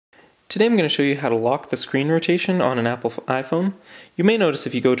Today I'm going to show you how to lock the screen rotation on an Apple iPhone. You may notice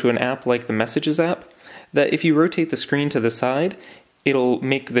if you go to an app like the Messages app, that if you rotate the screen to the side, it'll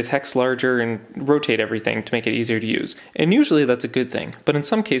make the text larger and rotate everything to make it easier to use. And usually that's a good thing, but in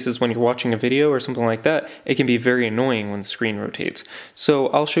some cases when you're watching a video or something like that, it can be very annoying when the screen rotates. So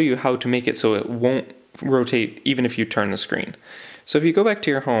I'll show you how to make it so it won't rotate even if you turn the screen. So if you go back to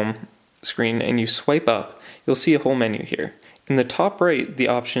your home screen and you swipe up, you'll see a whole menu here. In the top right, the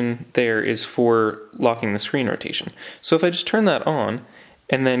option there is for locking the screen rotation. So if I just turn that on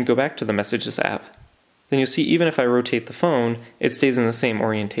and then go back to the Messages app, then you'll see even if I rotate the phone, it stays in the same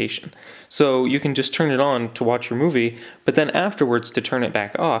orientation. So you can just turn it on to watch your movie, but then afterwards to turn it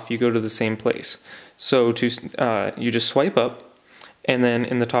back off, you go to the same place. So you just swipe up, and then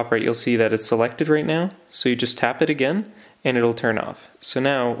in the top right you'll see that it's selected right now, so you just tap it again and it'll turn off. So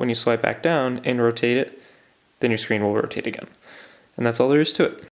now when you swipe back down and rotate it, then your screen will rotate again. And that's all there is to it.